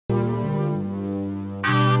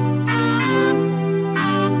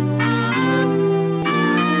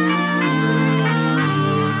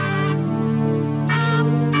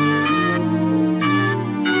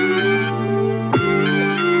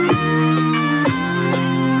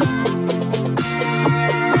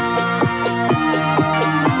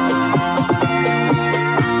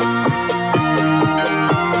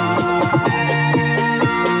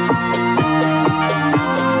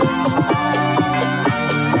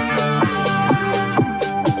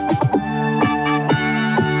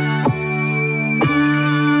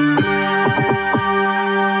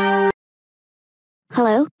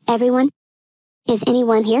Everyone? Is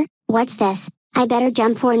anyone here? What's this? I better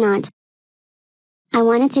jump or not? I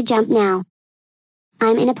wanted to jump now.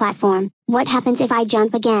 I'm in a platform. What happens if I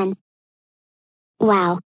jump again?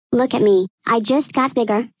 Wow. Look at me. I just got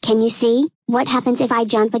bigger. Can you see? What happens if I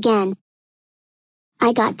jump again?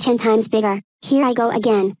 I got 10 times bigger. Here I go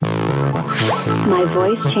again. My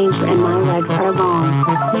voice changed and my legs are long.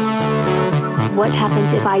 What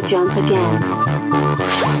happens if I jump again?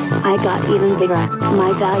 I got even bigger.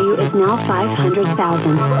 My value is now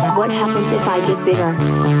 500,000. What happens if I get bigger?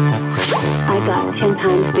 I got 10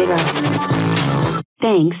 times bigger.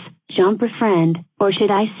 Thanks, jumper friend, or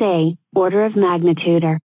should I say, order of magnitude.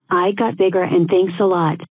 I got bigger and thanks a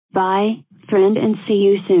lot. Bye, friend, and see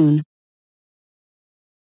you soon.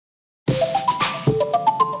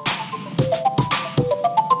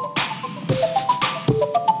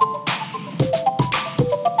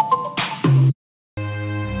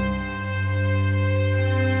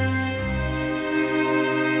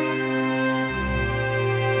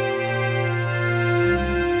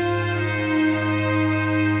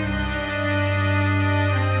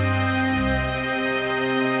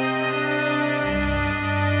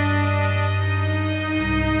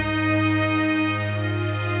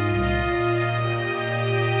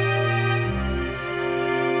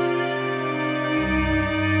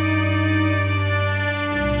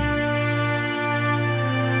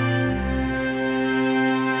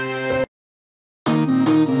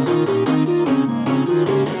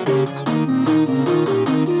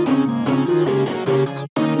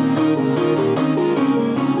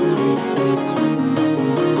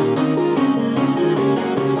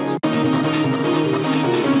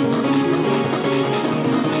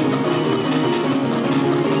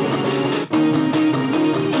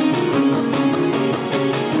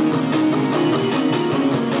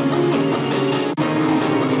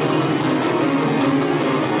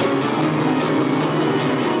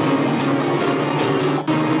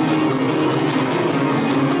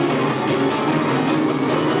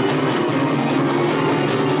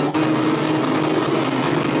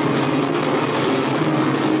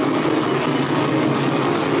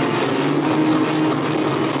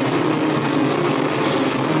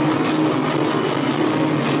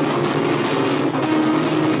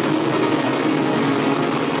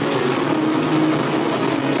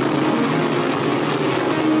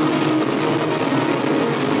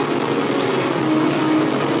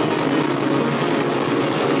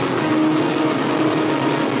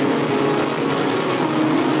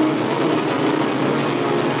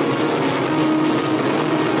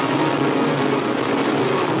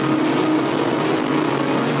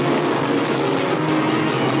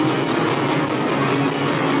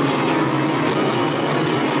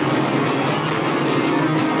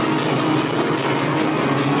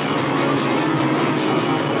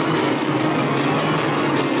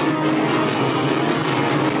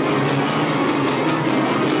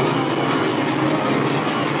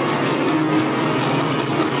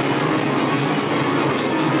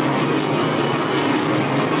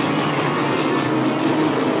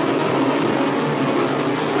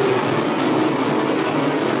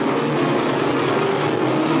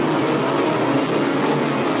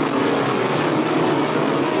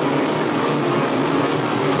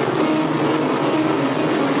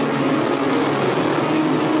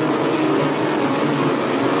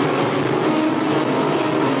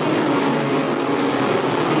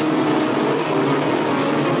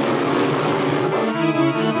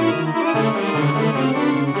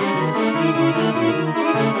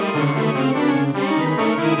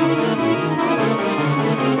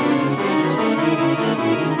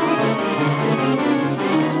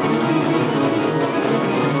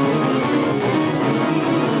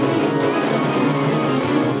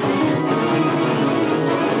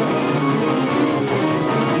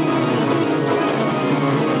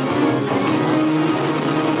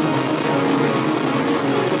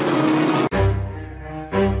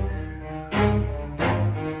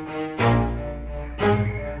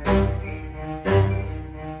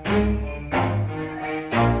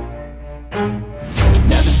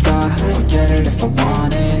 if I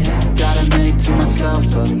want it. Gotta make to myself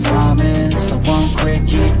a promise. I won't quit,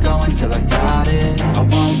 keep going till I got